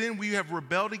 in our sin we have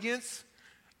rebelled against,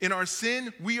 in our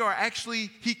sin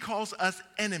he calls us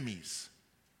enemies,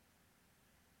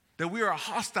 that we are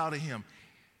hostile to him,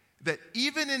 that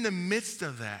even in the midst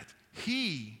of that,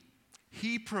 he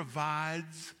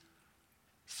provides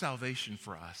salvation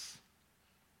for us.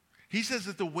 He says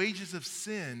that the wages of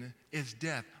sin is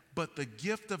death, but the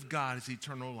gift of God is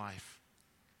eternal life.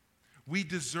 We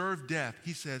deserve death.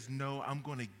 He says, no, I'm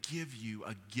going to give you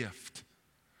a gift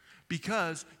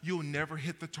because you'll never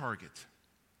hit the target.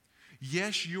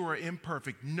 Yes, you are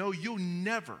imperfect. No, you'll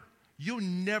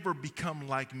never become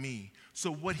like me. So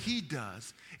what he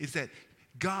does is that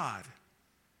God,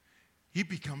 he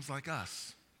becomes like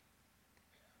us.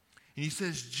 And he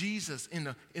says Jesus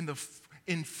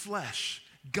in flesh,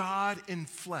 God in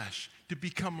flesh, to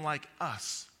become like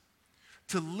us,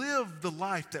 to live the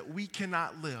life that we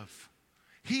cannot live.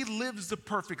 He lives the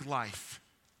perfect life.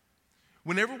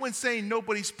 When everyone's saying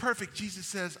nobody's perfect, Jesus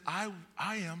says, I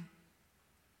am.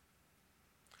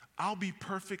 I'll be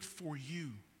perfect for you.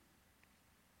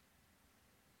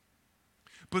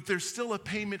 But there's still a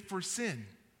payment for sin.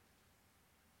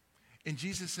 And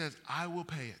Jesus says, I will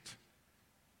pay it.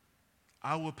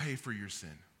 I will pay for your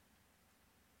sin.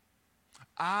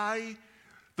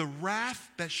 The wrath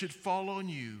that should fall on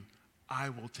you, I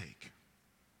will take.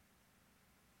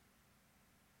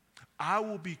 I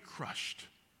will be crushed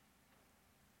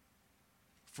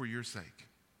for your sake.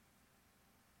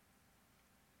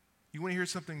 You want to hear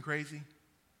something crazy?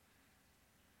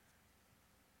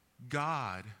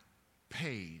 God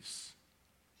pays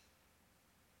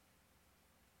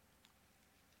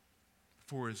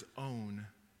for his own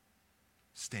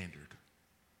standard.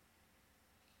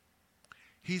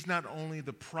 He's not only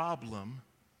the problem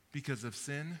because of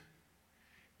sin,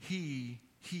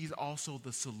 he's also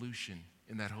the solution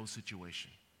in that whole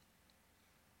situation.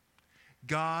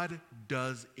 God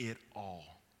does it all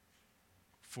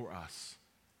for us.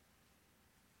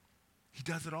 He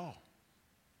does it all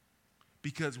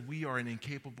because we are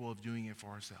incapable of doing it for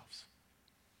ourselves.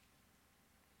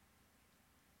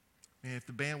 Man, if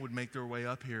the band would make their way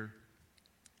up here,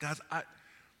 guys,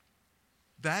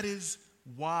 that is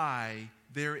why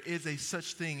there is a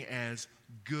such thing as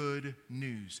good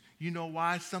news. You know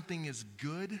why something is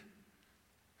good?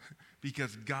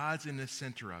 Because God's in the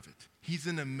center of it. He's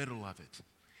in the middle of it.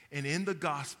 And in the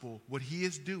gospel, what he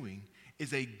is doing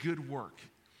is a good work.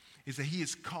 Is that he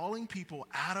is calling people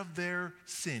out of their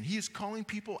sin. He is calling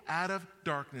people out of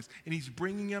darkness, and he's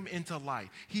bringing them into light.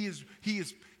 He is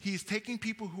taking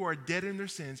people who are dead in their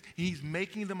sins, and he's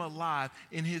making them alive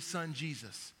in his son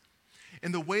Jesus.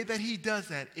 And the way that he does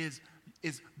that is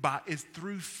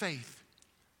through faith.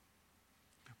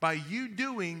 By you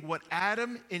doing what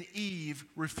Adam and Eve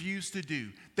refused to do.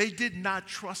 They did not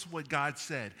trust what God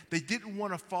said. They didn't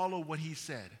want to follow what he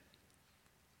said.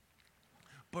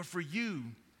 But for you,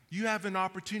 you have an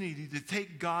opportunity to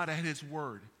take God at his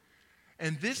word.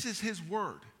 And this is his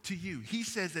word to you. He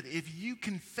says that if you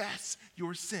confess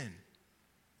your sin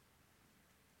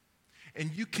and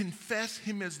you confess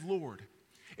him as Lord,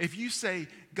 if you say,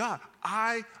 God,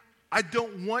 I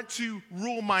don't want to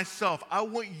rule myself. I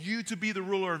want you to be the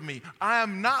ruler of me. I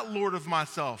am not Lord of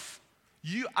myself.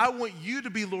 I want you to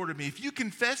be Lord of me. If you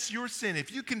confess your sin,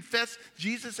 if you confess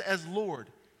Jesus as Lord,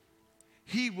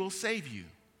 he will save you.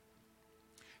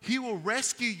 He will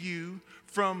rescue you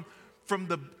from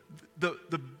the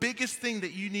biggest thing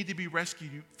that you need to be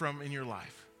rescued from in your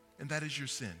life, and that is your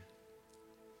sin.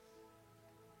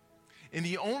 And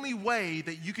the only way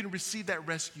that you can receive that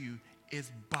rescue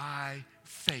is by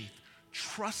faith,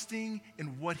 trusting in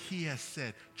what he has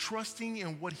said, trusting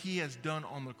in what he has done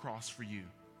on the cross for you.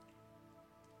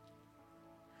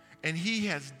 And he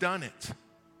has done it.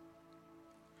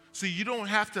 So you don't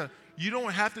have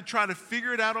to try to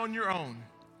figure it out on your own.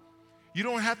 You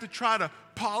don't have to try to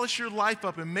polish your life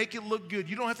up and make it look good.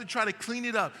 You don't have to try to clean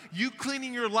it up. You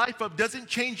cleaning your life up doesn't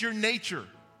change your nature.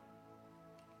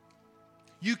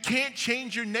 You can't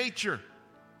change your nature.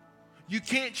 You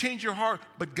can't change your heart,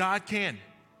 but God can.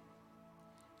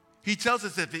 He tells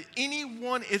us that if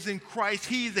anyone is in Christ,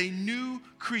 he is a new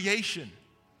creation.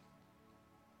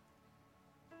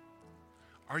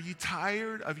 Are you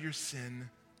tired of your sin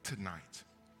tonight?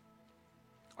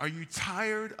 Are you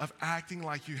tired of acting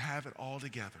like you have it all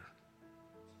together?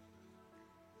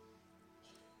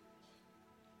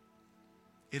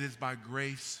 It is by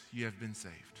grace you have been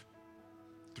saved,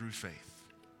 through faith.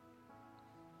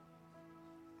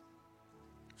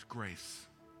 It's grace.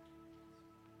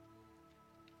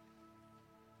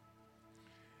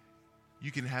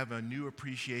 You can have a new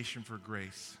appreciation for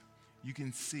grace. You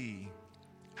can see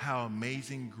how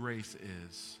amazing grace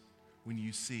is when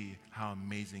you see how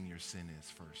amazing your sin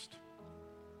is first.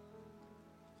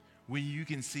 When you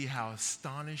can see how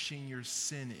astonishing your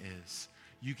sin is,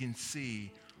 you can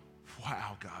see,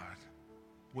 wow, God,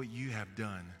 what you have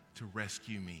done to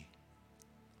rescue me.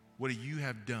 What you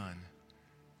have done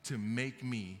to make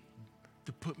me,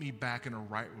 to put me back in a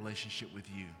right relationship with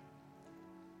you.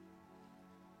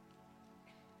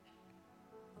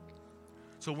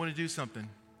 So I want to do something.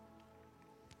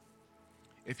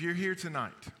 If you're here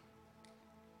tonight,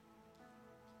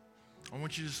 I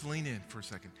want you to just lean in for a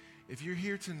second. If you're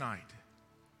here tonight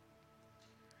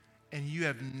and you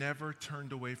have never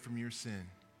turned away from your sin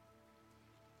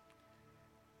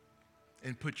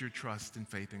and put your trust and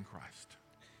faith in Christ,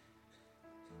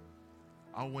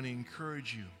 I want to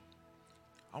encourage you.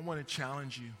 I want to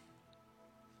challenge you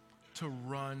to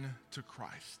run to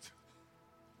Christ.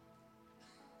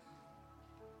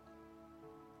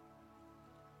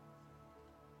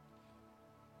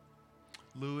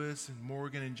 Lewis and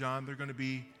Morgan and John, they're going to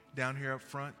be down here up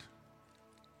front.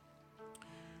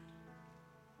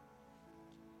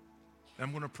 And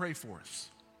I'm going to pray for us.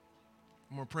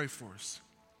 I'm going to pray for us.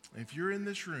 And if you're in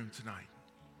this room tonight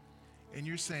and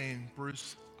you're saying,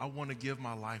 Bruce, I want to give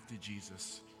my life to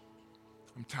Jesus.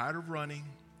 I'm tired of running.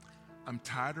 I'm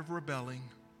tired of rebelling.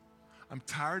 I'm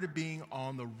tired of being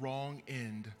on the wrong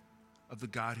end of the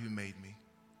God who made me.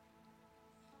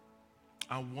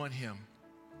 I want him.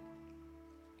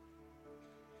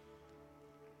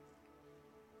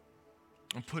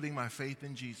 I'm putting my faith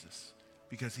in Jesus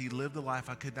because he lived the life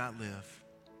I could not live.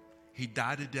 He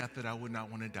died a death that I would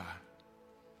not want to die.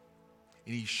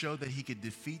 And he showed that he could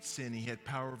defeat sin. He had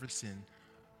power over sin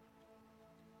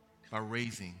by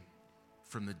raising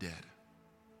from the dead.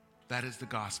 That is the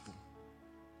gospel.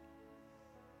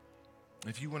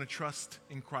 If you want to trust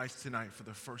in Christ tonight for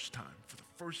the first time,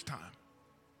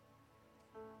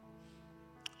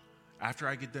 after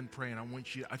I get done praying, I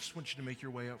just want you to make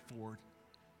your way up forward.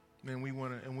 Man, we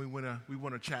want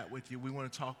to chat with you. We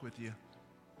want to talk with you.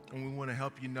 And we want to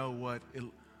help you know what it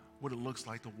looks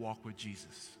like to walk with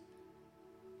Jesus.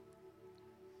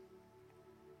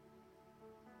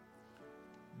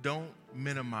 Don't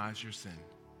minimize your sin.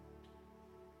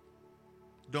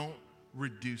 Don't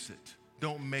reduce it.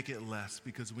 Don't make it less,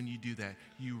 because when you do that,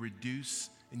 you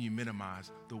reduce and you minimize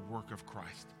the work of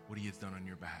Christ, what he has done on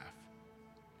your behalf.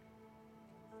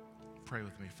 Pray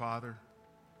with me. Father,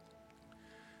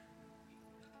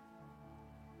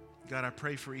 God, I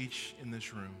pray for each in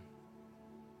this room.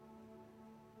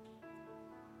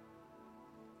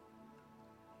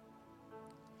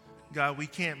 God, we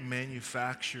can't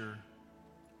manufacture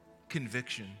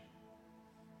conviction.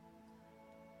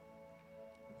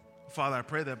 Father, I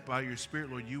pray that by your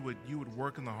Spirit, Lord, you would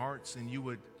work in the hearts and you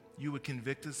would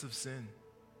convict us of sin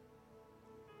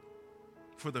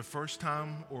for the first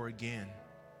time or again.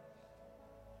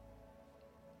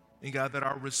 And God, that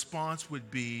our response would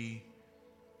be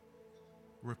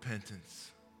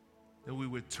repentance, that we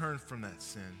would turn from that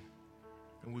sin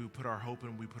and we would put our hope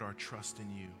and we put our trust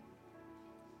in you.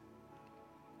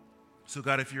 So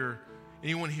God, if you're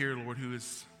anyone here, Lord, who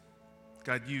is,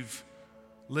 God, you've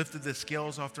lifted the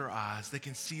scales off their eyes, they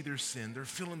can see their sin, they're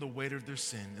feeling the weight of their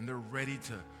sin, and they're ready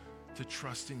to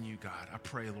trust in you, God. I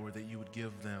pray, Lord, that you would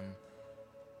give them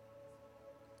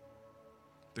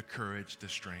the courage, the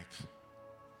strength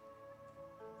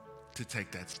to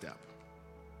take that step.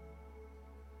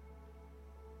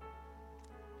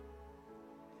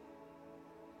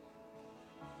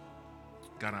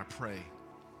 God, I pray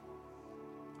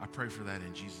for that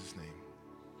in Jesus' name.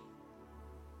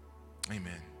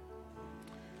 Amen.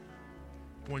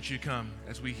 I want you to come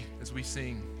as we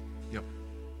sing. Yep.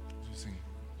 As we sing.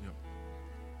 Yep.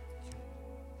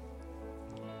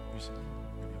 We sing.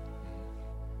 Yep.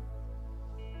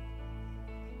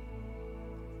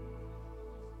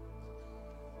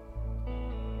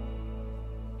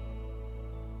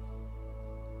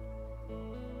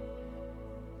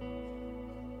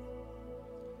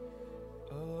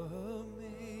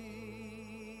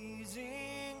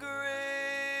 Amazing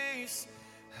grace,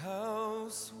 how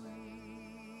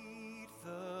sweet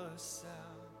the sound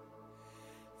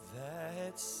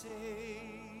that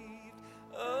saved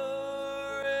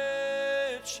a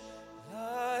wretch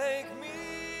like me.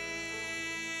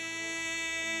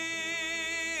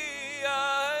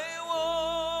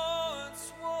 I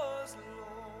once was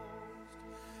lost,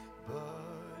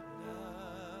 but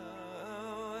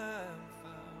now am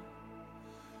found.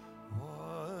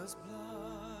 Was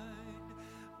blind,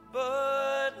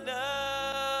 but now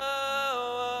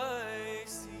I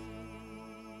see.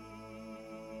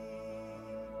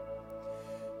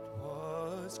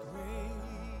 'Twas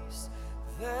grace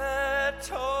that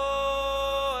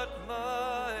taught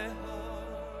my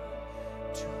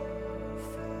heart to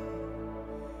fear,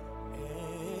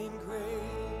 and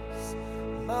grace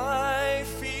my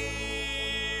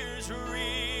fears relieved.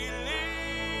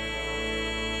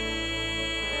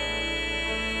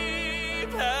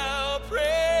 How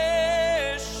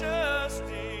precious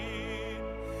did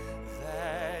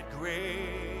that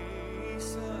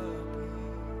grace appear,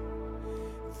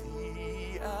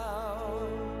 the hour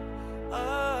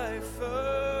I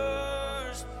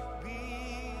first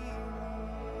believed.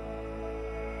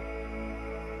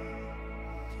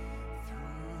 Through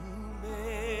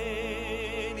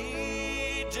many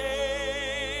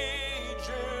dangers,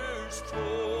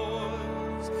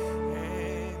 toils,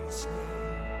 and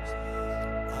snares,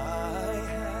 I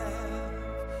have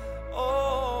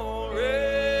already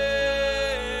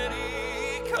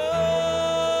come.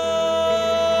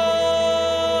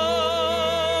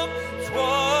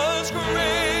 'Twas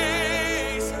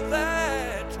grace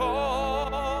that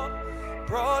taught,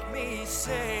 brought me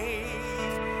safe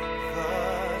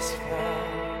thus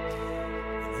far.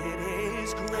 It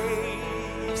is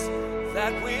grace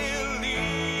that will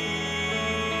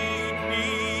lead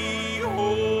me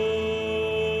home.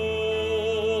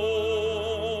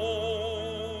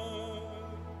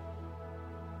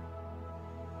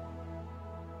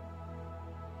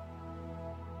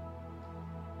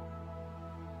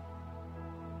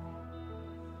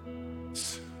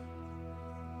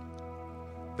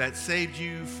 that saved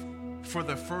you for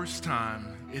the first time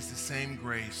is the same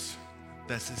grace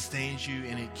that sustains you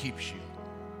and it keeps you.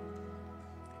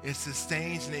 It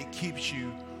sustains and it keeps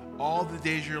you all the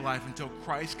days of your life until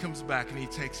Christ comes back and he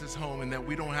takes us home, and that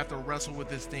we don't have to wrestle with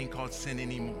this thing called sin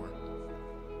anymore.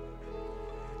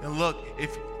 And look,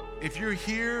 if you're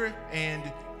here and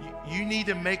you need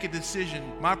to make a decision,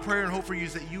 my prayer and hope for you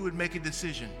is that you would make a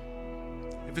decision.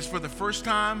 If it's for the first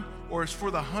time or it's for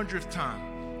the 100th time.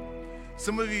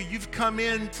 Some of you, you've come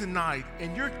in tonight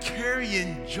and you're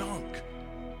carrying junk.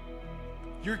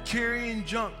 You're carrying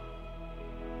junk.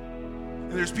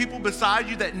 And there's people beside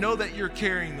you that know that you're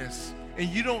carrying this, and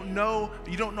you don't know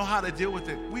how to deal with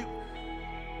it.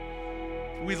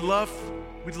 We'd love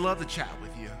to chat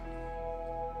with you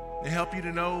and help you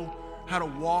to know how to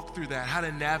walk through that, how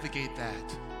to navigate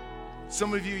that.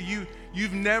 Some of you,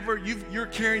 you're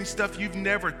carrying stuff you've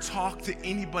never talked to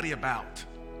anybody about.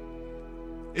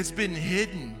 It's been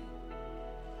hidden.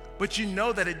 But you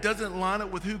know that it doesn't line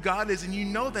up with who God is, and you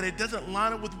know that it doesn't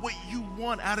line up with what you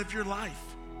want out of your life.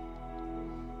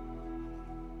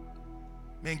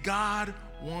 Man, God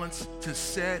wants to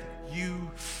set you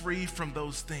free from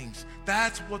those things.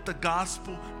 That's what the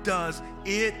gospel does.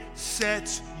 It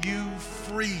sets you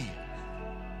free.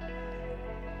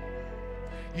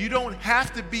 You don't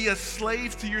have to be a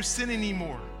slave to your sin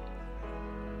anymore.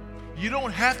 You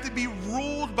don't have to be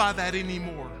ruled by that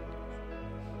anymore.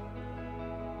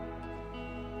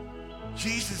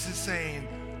 Jesus is saying,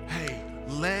 hey,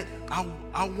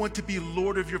 I want to be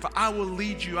Lord of your life. I will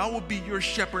lead you. I will be your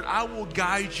shepherd. I will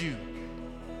guide you.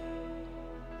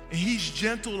 And he's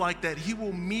gentle like that. He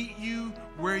will meet you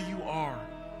where you are.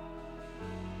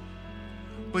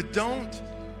 But don't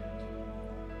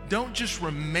just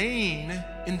remain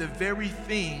in the very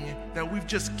thing that we've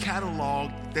just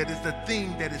cataloged that is the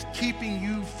thing that is keeping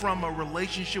you from a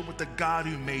relationship with the God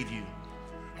who made you.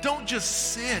 Don't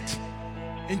just sit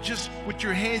and just with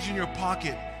your hands in your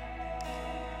pocket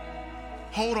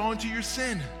hold on to your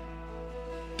sin.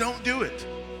 Don't do it.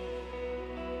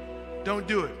 Don't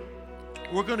do it.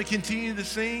 We're going to continue to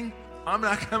sing. I'm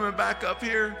not coming back up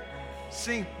here.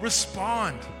 Sing.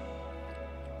 Respond.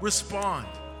 Respond.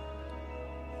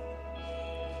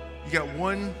 You got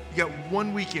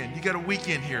one weekend. You got a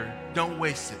weekend here. Don't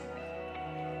waste it.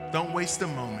 Don't waste a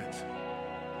moment.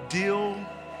 Deal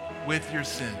with your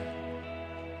sin.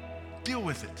 Deal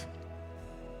with it.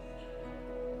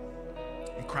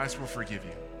 And Christ will forgive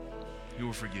you. He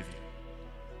will forgive you.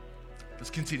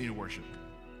 Let's continue to worship.